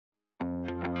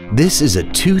This is a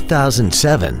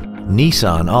 2007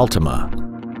 Nissan Altima.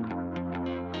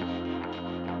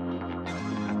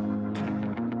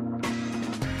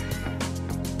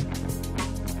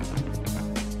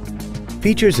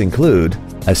 Features include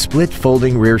a split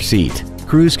folding rear seat,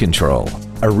 cruise control,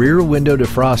 a rear window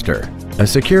defroster, a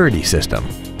security system,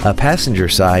 a passenger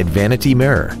side vanity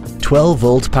mirror,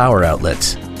 12-volt power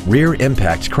outlets, rear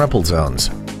impact crumple zones,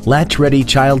 latch-ready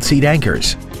child seat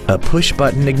anchors, a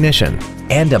push-button ignition,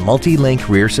 and a multi-link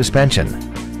rear suspension.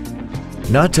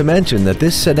 Not to mention that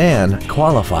this sedan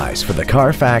qualifies for the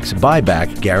Carfax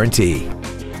buyback guarantee.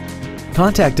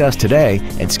 Contact us today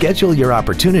and schedule your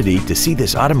opportunity to see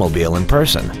this automobile in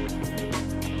person.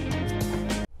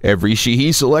 Every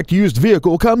Sheehy Select used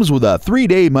vehicle comes with a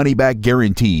 3-day money-back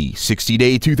guarantee,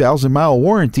 60-day 2,000-mile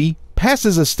warranty,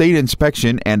 passes a state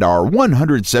inspection and our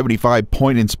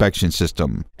 175-point inspection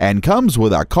system, and comes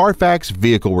with a Carfax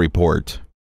vehicle report.